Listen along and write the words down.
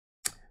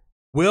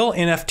Will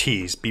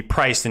NFTs be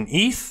priced in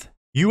ETH,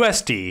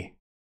 USD,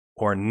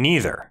 or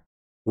neither?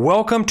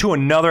 Welcome to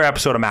another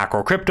episode of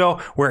Macro Crypto,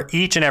 where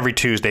each and every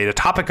Tuesday, the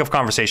topic of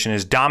conversation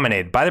is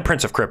dominated by the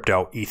Prince of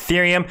Crypto,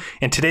 Ethereum,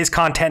 and today's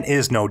content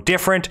is no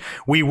different.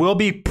 We will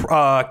be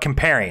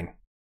comparing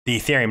the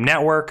Ethereum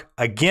network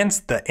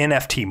against the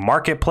NFT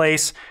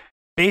marketplace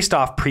based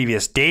off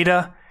previous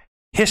data.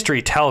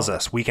 History tells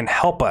us we can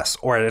help us,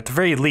 or at the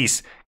very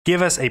least,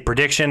 give us a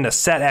prediction to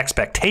set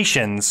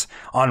expectations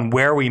on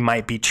where we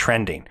might be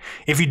trending.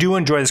 If you do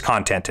enjoy this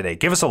content today,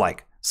 give us a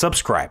like,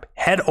 subscribe,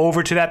 head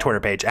over to that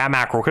Twitter page at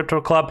Macro Crypto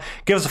Club,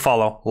 give us a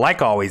follow.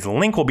 Like always, the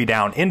link will be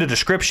down in the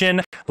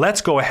description. Let's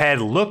go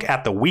ahead, look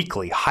at the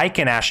weekly hike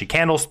and ashy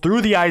candles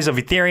through the eyes of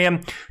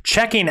Ethereum,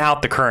 checking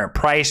out the current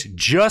price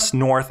just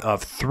north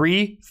of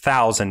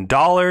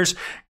 $3,000.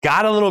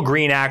 Got a little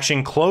green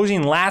action,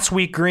 closing last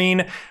week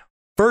green.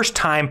 First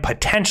time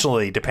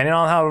potentially, depending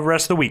on how the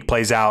rest of the week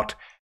plays out,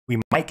 we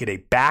might get a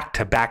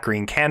back-to-back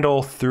green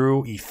candle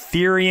through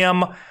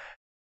Ethereum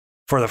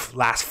for the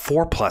last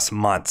 4+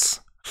 months.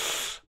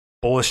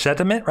 Bullish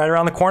sentiment right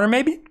around the corner,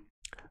 maybe?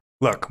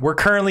 Look, we're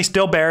currently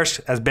still bearish,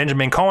 as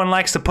Benjamin Cohen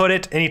likes to put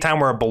it. Anytime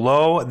we're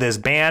below this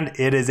band,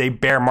 it is a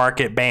bear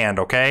market band,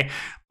 okay?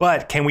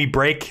 But can we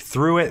break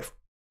through it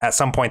at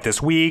some point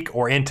this week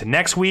or into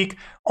next week?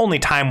 Only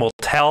time will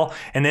tell,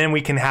 and then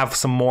we can have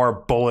some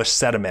more bullish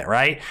sentiment,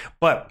 right?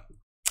 But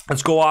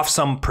let's go off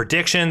some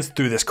predictions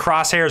through this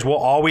crosshairs. We'll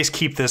always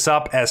keep this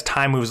up as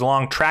time moves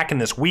along, tracking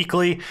this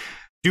weekly.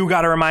 Do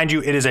got to remind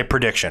you, it is a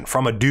prediction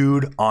from a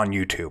dude on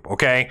YouTube,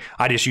 okay?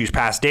 I just use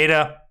past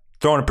data,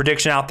 throwing a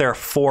prediction out there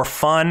for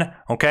fun,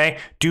 okay?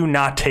 Do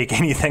not take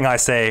anything I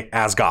say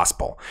as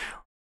gospel.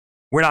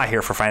 We're not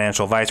here for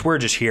financial advice. We're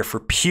just here for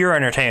pure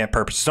entertainment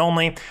purposes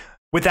only.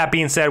 With that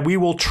being said, we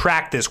will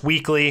track this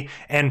weekly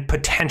and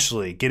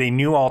potentially get a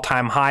new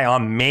all-time high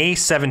on May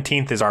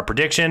 17th is our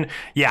prediction.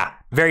 Yeah,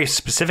 very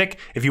specific.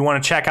 If you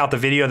want to check out the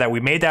video that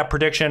we made that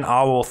prediction,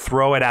 I will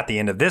throw it at the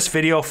end of this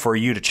video for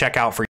you to check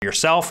out for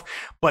yourself.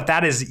 But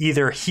that is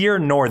either here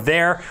nor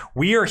there.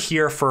 We are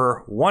here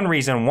for one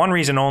reason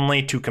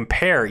only, to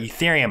compare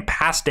Ethereum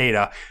past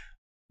data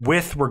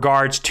with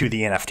regards to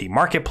the NFT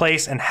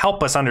marketplace and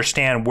help us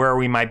understand where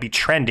we might be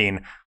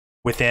trending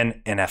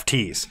within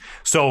NFTs.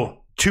 So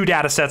two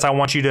data sets I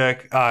want you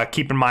to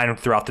keep in mind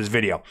throughout this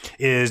video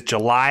is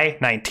July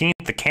 19th,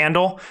 the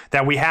candle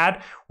that we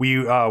had. We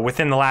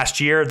within the last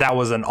year, that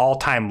was an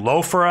all-time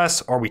low for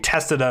us, or we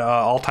tested an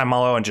all-time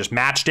low and just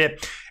matched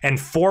it. And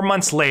 4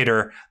 months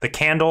later, the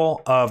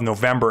candle of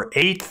November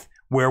 8th,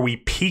 where we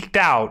peaked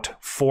out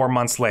 4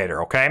 months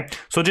later, okay?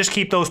 So just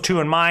keep those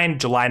two in mind,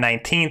 July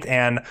 19th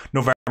and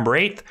November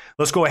 8th.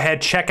 Let's go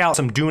ahead, check out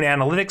some Dune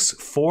analytics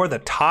for the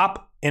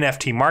top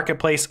NFT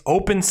marketplace.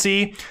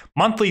 OpenSea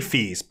monthly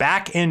fees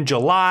back in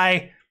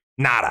July,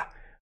 nada.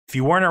 If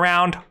you weren't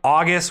around,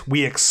 August,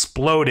 we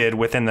exploded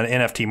within the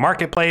NFT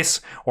marketplace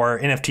or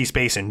NFT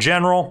space in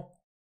general.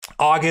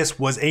 August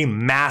was a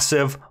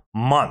massive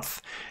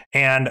month.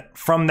 And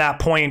from that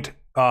point,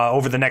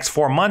 over the next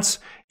 4 months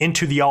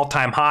into the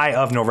all-time high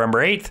of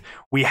November 8th,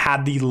 we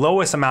had the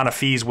lowest amount of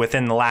fees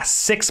within the last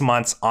 6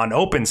 months on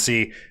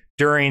OpenSea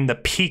during the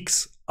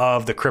peaks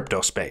of the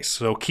crypto space.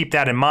 So keep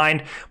that in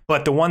mind.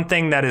 But the one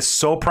thing that is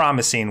so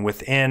promising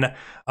within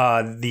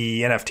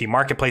the NFT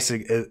marketplace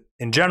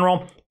in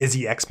general is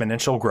the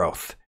exponential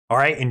growth. All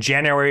right, in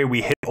January,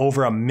 we hit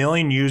over 1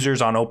 million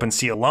users on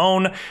OpenSea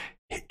alone,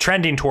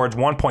 trending towards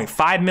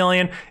 1.5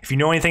 million. If you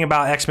know anything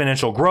about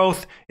exponential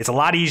growth, it's a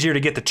lot easier to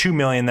get to 2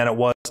 million than it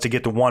was to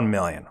get to 1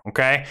 million,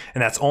 okay?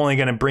 And that's only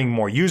gonna bring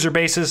more user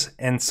bases.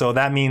 And so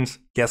that means,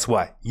 guess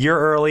what? You're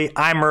early,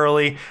 I'm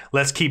early.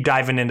 Let's keep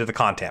diving into the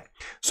content.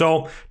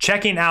 So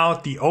checking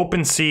out the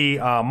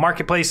OpenSea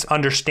marketplace,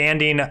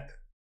 understanding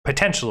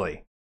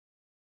potentially,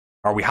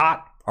 are we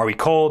hot? Are we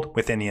cold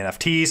within the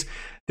NFTs?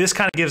 This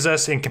kind of gives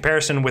us, in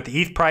comparison with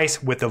the ETH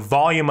price, with the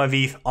volume of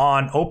ETH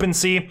on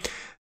OpenSea,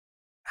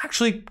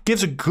 actually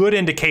gives a good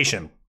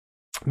indication,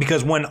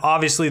 because when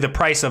obviously the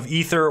price of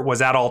Ether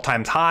was at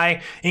all-time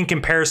high in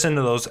comparison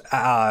to those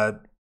the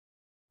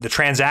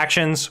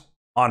transactions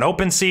on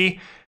OpenSea,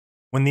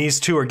 when these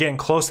two are getting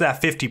close to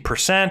that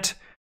 50%,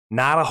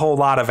 not a whole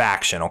lot of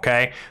action,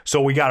 okay? So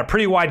we got a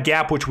pretty wide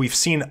gap, which we've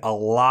seen a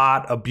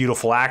lot of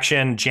beautiful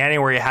action.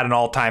 January had an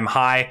all-time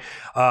high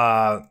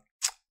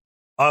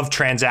of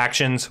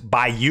transactions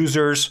by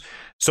users.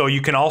 So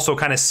you can also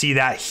kind of see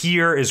that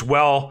here as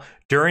well.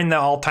 During the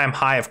all-time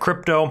high of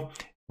crypto,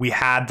 we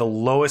had the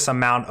lowest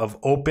amount of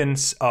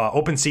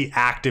OpenSea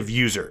active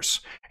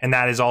users. And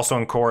that is also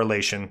in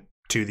correlation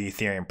to the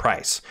Ethereum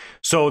price.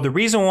 So the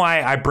reason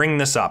why I bring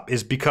this up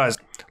is because,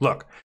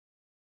 look,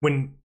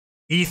 when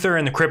Ether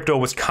and the crypto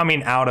was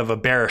coming out of a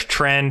bearish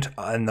trend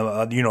and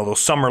those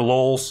summer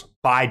lulls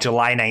by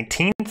July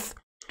 19th,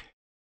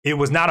 it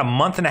was not a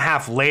month and a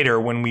half later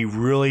when we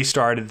really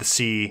started to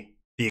see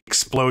the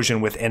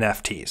explosion with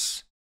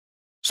NFTs.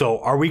 So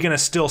are we going to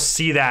still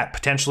see that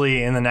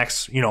potentially in the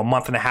next,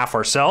 month and a half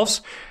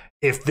ourselves?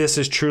 If this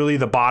is truly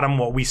the bottom,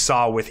 what we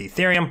saw with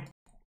Ethereum,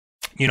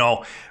 you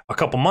know, a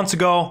couple months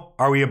ago?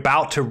 Are we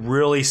about to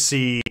really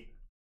see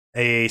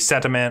a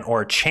sentiment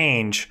or a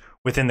change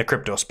within the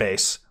crypto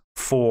space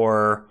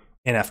for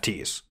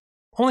NFTs?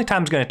 Only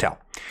time's going to tell.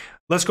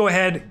 Let's go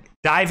ahead,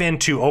 dive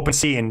into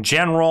OpenSea in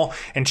general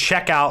and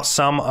check out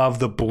some of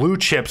the blue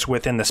chips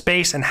within the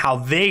space and how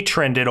they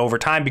trended over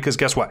time, because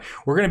guess what?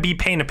 We're going to be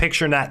painting a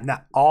picture that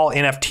not all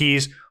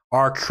NFTs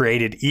are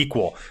created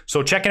equal.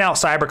 So checking out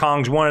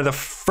CyberKongz, one of the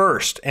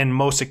first and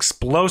most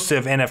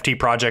explosive NFT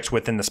projects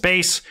within the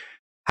space,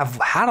 have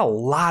had a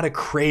lot of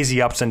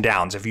crazy ups and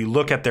downs. If you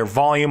look at their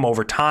volume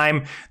over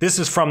time, this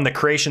is from the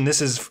creation,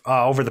 this is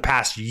over the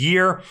past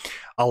year,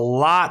 a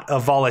lot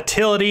of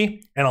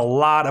volatility and a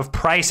lot of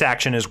price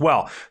action as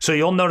well. So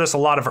you'll notice a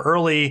lot of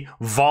early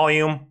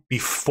volume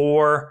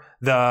before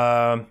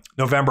the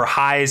November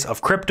highs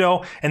of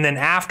crypto, and then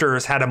after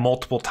has had a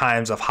multiple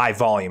times of high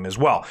volume as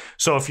well.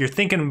 So if you're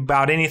thinking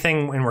about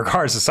anything in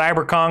regards to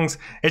CyberKongz,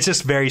 it's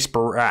just very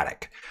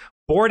sporadic.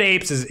 Bored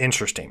Apes is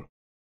interesting.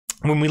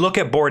 When we look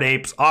at Bored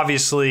Apes,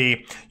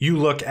 obviously you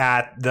look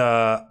at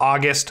the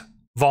August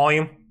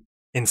volume,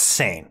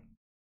 insane.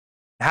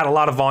 It had a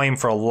lot of volume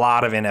for a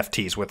lot of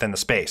NFTs within the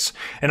space.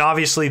 And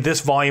obviously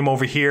this volume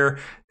over here,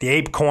 the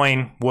Ape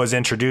coin was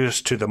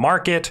introduced to the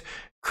market,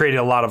 created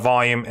a lot of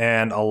volume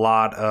and a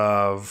lot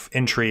of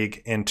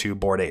intrigue into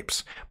Bored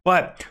Apes.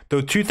 But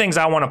the two things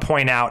I want to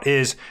point out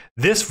is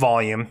this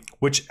volume,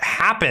 which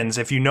happens,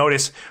 if you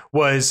notice,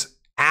 was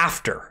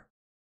after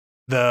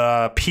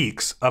the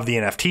peaks of the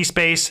NFT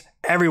space.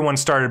 Everyone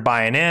started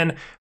buying in,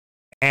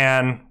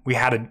 and we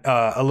had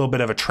a little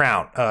bit of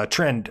a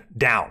trend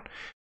down.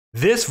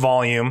 This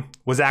volume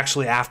was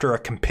actually after a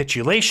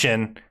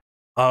capitulation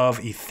of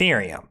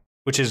Ethereum,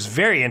 which is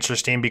very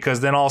interesting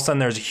because then all of a sudden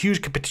there's a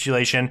huge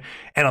capitulation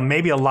and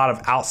maybe a lot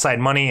of outside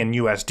money in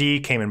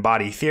USD came and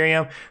bought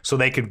Ethereum so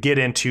they could get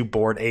into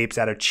Bored Apes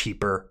at a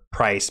cheaper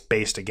price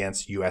based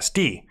against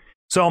USD.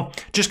 So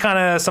just kind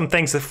of some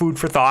things, the food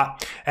for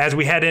thought as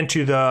we head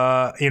into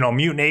the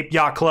Mutant Ape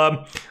Yacht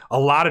Club. A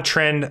lot of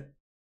trend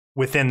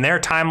within their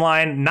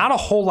timeline, not a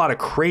whole lot of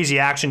crazy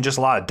action, just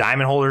a lot of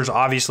diamond holders.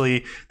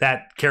 Obviously,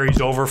 that carries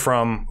over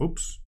from.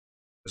 Oops,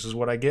 this is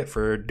what I get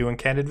for doing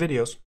candid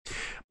videos.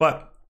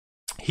 But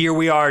here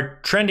we are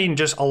trending,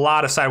 just a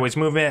lot of sideways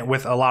movement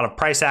with a lot of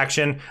price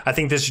action. I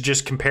think this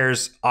just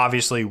compares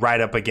obviously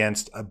right up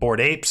against Bored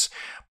Apes,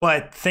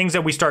 but things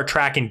that we start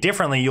tracking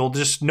differently, you'll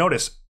just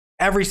notice.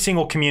 Every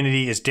single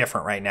community is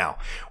different right now.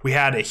 We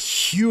had a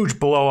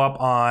huge blow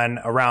up on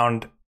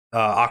around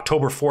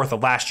October 4th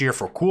of last year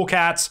for Cool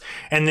Cats,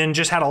 and then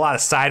just had a lot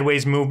of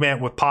sideways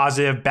movement with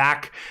positive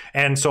back.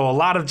 And so a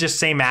lot of just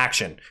same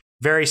action,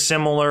 very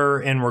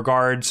similar in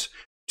regards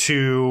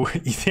to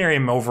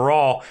Ethereum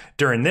overall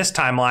during this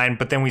timeline.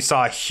 But then we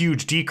saw a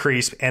huge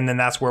decrease, and then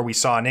that's where we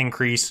saw an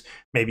increase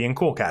maybe in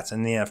Cool Cats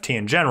and the NFT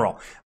in general.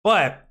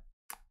 But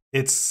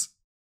it's,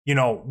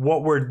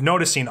 what we're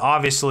noticing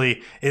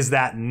obviously is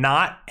that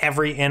not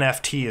every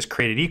NFT is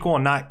created equal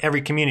and not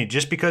every community.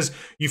 Just because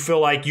you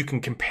feel like you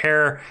can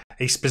compare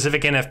a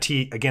specific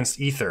NFT against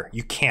Ether,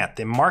 you can't.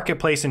 The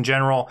marketplace in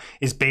general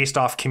is based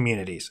off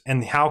communities,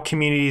 and how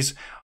communities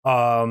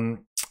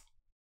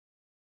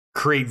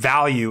create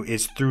value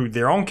is through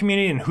their own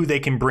community and who they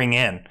can bring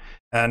in.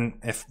 And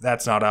if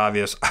that's not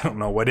obvious, I don't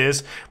know what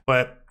is.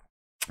 But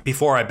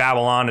before I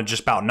babble on and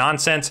just about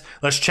nonsense,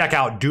 let's check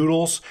out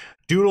Doodles.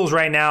 Doodles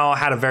right now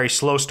had a very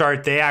slow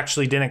start. They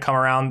actually didn't come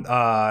around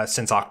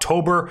since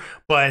October,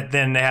 but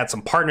then they had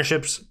some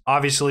partnerships.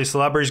 Obviously,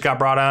 celebrities got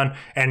brought on,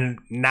 and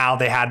now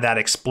they had that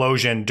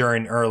explosion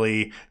during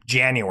early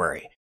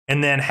January.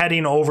 And then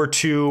heading over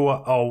to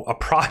a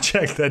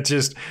project that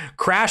just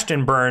crashed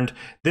and burned.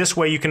 This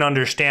way you can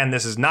understand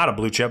this is not a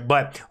blue chip,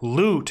 but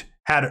Loot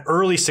had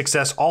early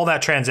success, all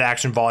that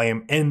transaction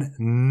volume, and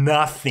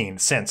nothing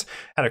since.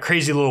 Had a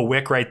crazy little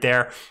wick right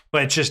there,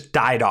 but it just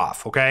died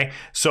off, okay?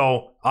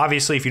 So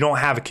obviously, if you don't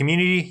have a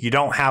community, you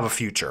don't have a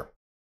future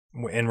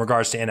in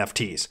regards to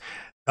NFTs.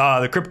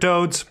 The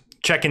Cryptodes,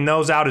 checking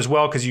those out as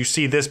well, because you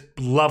see this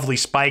lovely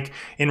spike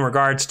in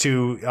regards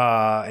to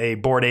a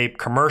Bored Ape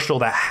commercial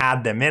that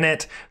had them in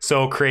it.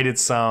 So created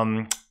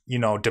some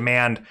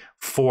demand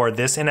for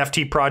this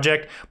NFT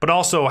project, but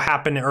also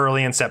happened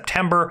early in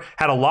September,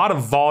 had a lot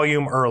of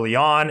volume early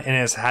on and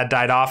has had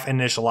died off, and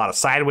there's a lot of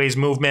sideways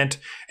movement.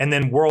 And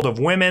then World of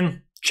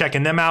Women,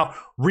 checking them out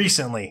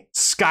recently,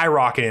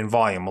 skyrocketed in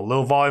volume, a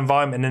little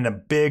volume, and then a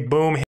big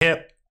boom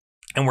hit.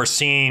 And we're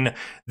seeing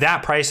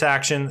that price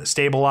action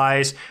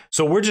stabilize.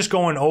 So we're just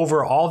going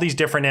over all these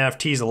different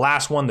NFTs. The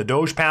last one, the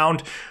Doge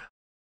Pound,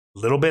 a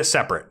little bit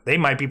separate. They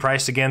might be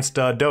priced against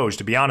Doge,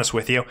 to be honest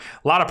with you.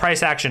 A lot of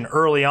price action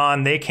early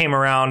on. They came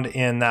around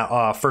in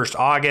that first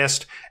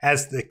August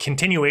as the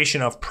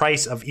continuation of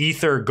price of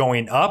Ether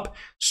going up.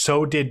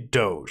 So did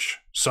Doge.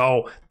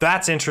 So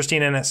that's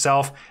interesting in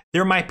itself.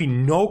 There might be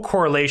no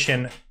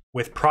correlation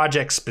with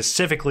projects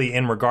specifically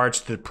in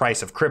regards to the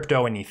price of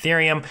crypto and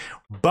Ethereum.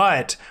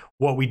 But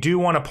what we do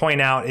want to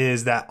point out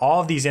is that all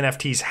of these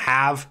NFTs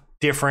have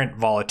different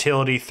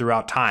volatility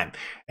throughout time.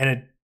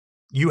 And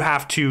you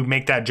have to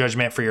make that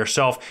judgment for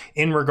yourself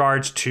in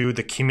regards to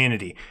the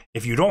community.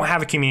 If you don't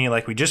have a community,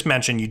 like we just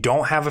mentioned, you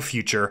don't have a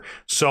future.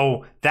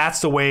 So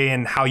that's the way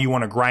and how you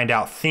want to grind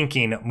out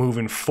thinking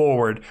moving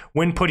forward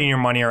when putting your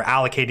money or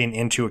allocating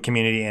into a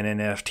community and an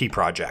NFT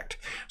project.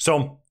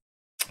 So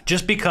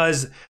just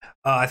because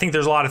I think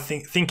there's a lot of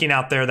thinking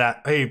out there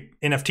that, hey,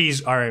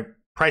 NFTs are,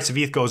 price of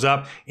ETH goes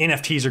up,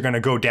 NFTs are going to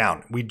go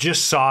down. We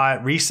just saw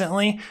it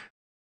recently.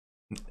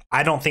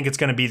 I don't think it's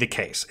going to be the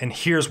case. And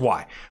here's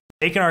why.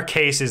 Making our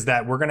case is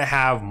that we're going to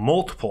have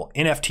multiple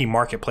NFT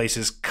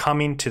marketplaces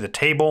coming to the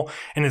table,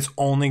 and it's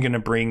only going to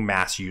bring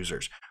mass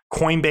users.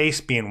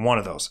 Coinbase being one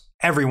of those.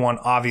 Everyone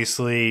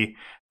obviously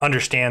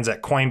understands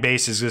that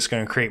Coinbase is just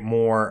going to create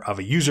more of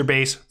a user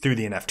base through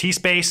the NFT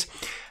space.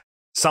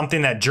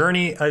 Something that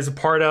Journey is a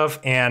part of,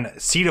 and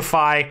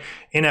Seedify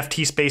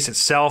NFT space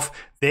itself,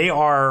 they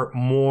are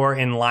more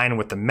in line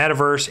with the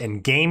metaverse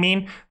and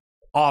gaming.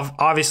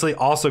 Obviously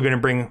also going to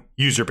bring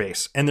user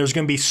base, and there's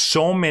going to be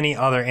so many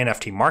other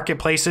NFT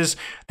marketplaces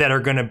that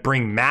are going to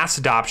bring mass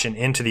adoption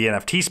into the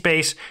NFT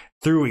space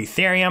through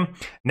Ethereum.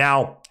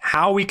 Now,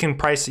 how we can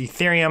price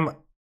Ethereum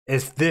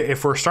is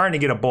if we're starting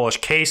to get a bullish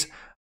case,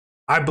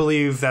 I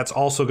believe that's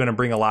also going to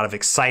bring a lot of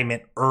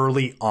excitement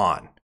early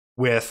on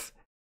with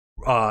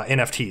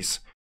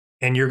NFTs.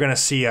 And you're going to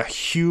see a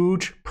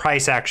huge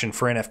price action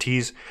for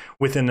NFTs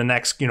within the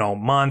next,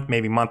 month,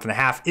 maybe month and a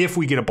half, if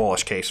we get a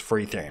bullish case for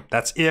Ethereum.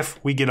 That's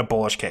if we get a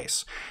bullish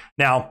case.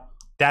 Now,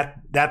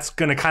 that's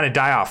going to kind of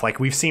die off like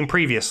we've seen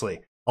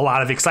previously. A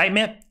lot of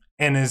excitement.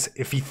 And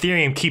if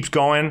Ethereum keeps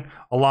going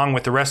along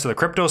with the rest of the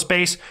crypto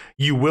space,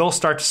 you will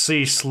start to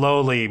see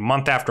slowly,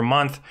 month after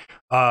month,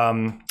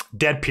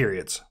 dead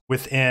periods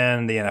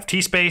within the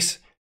NFT space.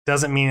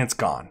 Doesn't mean it's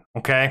gone,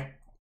 okay?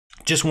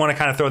 Just want to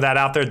kind of throw that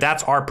out there.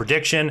 That's our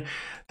prediction.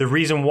 The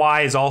reason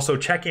why is also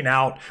checking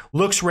out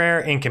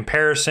LooksRare in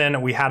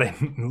comparison. We had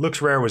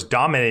LooksRare was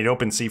dominated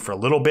OpenSea for a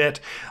little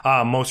bit.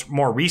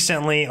 More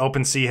recently,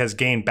 OpenSea has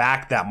gained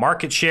back that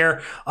market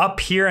share. Up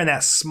here in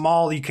that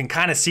small, you can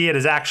kind of see it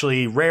as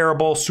actually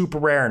Rareable, Super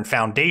Rare, and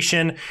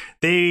Foundation.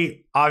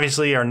 They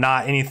obviously are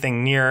not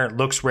anything near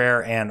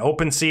LooksRare and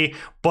OpenSea,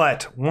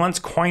 but once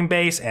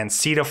Coinbase and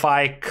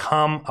Seedify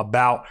come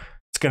about,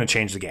 it's going to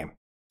change the game.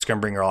 It's going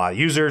to bring a lot of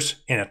users.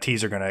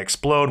 NFTs are going to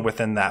explode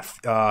within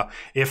that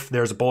if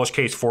there's a bullish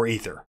case for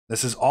Ether.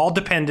 This is all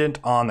dependent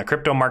on the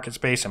crypto market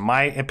space. In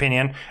my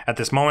opinion, at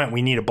this moment,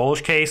 we need a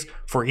bullish case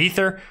for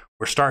Ether.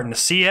 We're starting to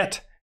see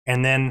it.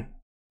 And then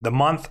the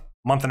month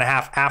and a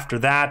half after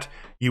that,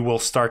 you will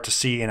start to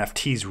see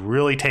NFTs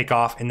really take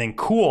off and then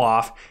cool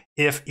off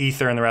if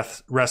Ether and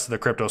the rest of the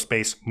crypto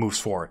space moves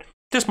forward.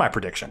 Just my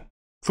prediction.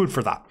 Food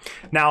for thought.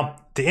 Now,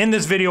 to end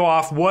this video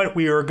off, what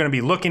we are going to be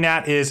looking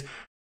at is,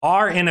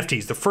 are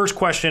NFTs, the first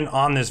question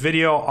on this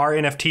video, are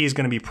NFTs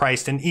going to be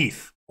priced in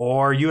ETH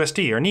or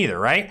USD or neither,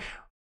 right?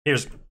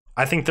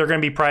 I think they're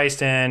going to be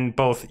priced in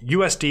both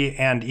USD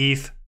and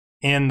ETH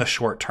in the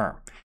short term.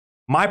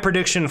 My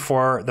prediction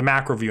for the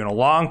macro view in a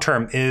long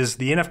term is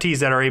the NFTs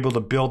that are able to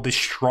build the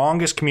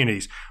strongest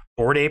communities.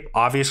 Bored Ape,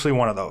 obviously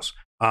one of those.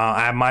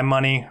 I have my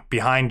money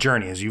behind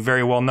Journey. As you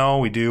very well know,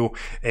 we do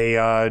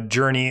a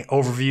Journey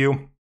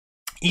overview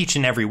each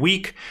and every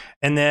week.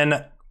 And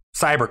then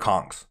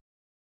CyberKongs.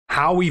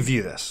 How we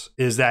view this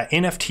is that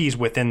NFTs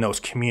within those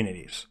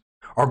communities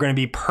are going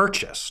to be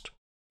purchased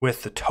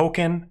with the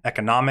token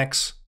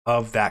economics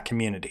of that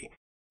community.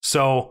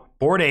 So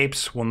Bored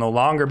Apes will no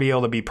longer be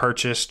able to be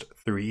purchased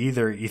through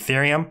either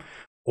Ethereum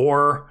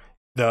or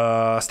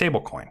the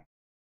stablecoin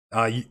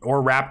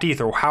or wrapped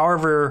ETH, or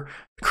however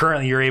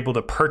currently you're able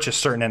to purchase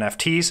certain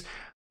NFTs.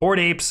 Bored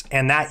Apes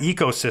and that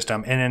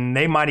ecosystem, and then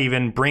they might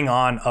even bring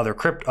on other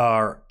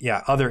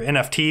other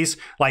NFTs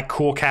like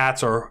Cool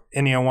Cats or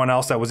anyone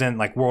else that was in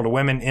like World of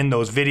Women in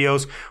those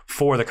videos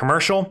for the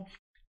commercial.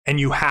 And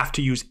you have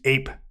to use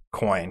Ape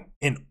Coin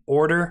in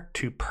order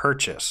to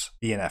purchase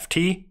the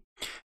NFT.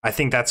 I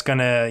think that's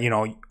gonna,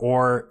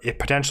 or it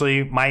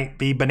potentially might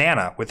be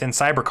Banana within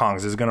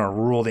CyberKongs is gonna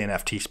rule the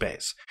NFT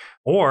space,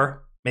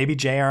 or maybe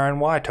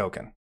JRNY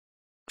token.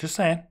 Just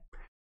saying.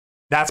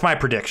 That's my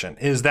prediction,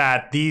 is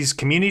that these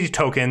community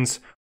tokens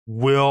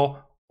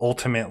will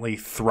ultimately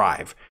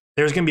thrive.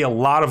 There's going to be a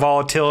lot of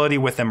volatility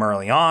with them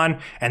early on,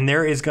 and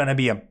there is going to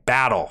be a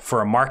battle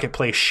for a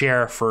marketplace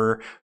share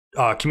for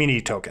community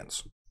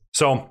tokens.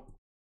 So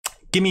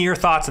give me your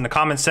thoughts in the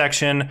comment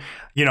section.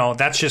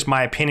 That's just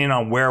my opinion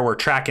on where we're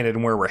tracking it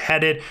and where we're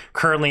headed.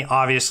 Currently,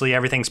 obviously,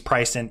 everything's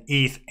priced in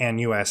ETH and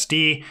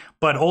USD,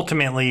 but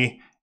ultimately,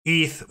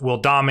 ETH will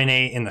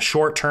dominate in the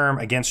short term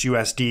against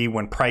USD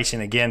when pricing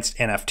against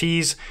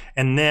NFTs.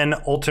 And then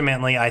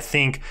ultimately, I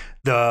think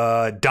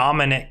the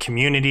dominant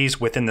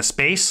communities within the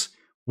space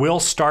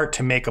will start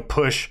to make a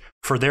push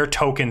for their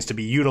tokens to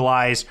be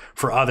utilized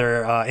for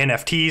other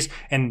NFTs,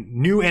 and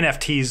new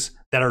NFTs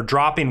that are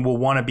dropping will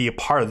want to be a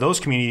part of those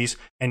communities.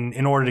 And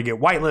in order to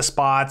get whitelist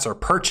spots or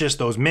purchase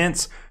those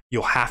mints,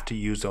 you'll have to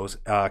use those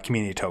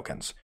community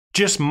tokens.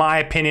 Just my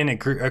opinion, it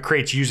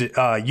creates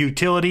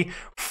utility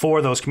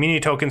for those community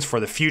tokens for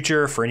the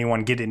future, for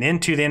anyone getting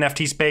into the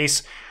NFT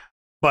space.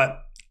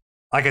 But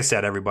like I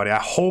said, everybody, I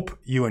hope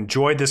you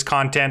enjoyed this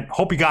content.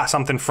 Hope you got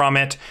something from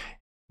it.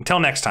 Until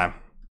next time,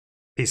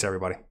 peace,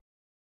 everybody.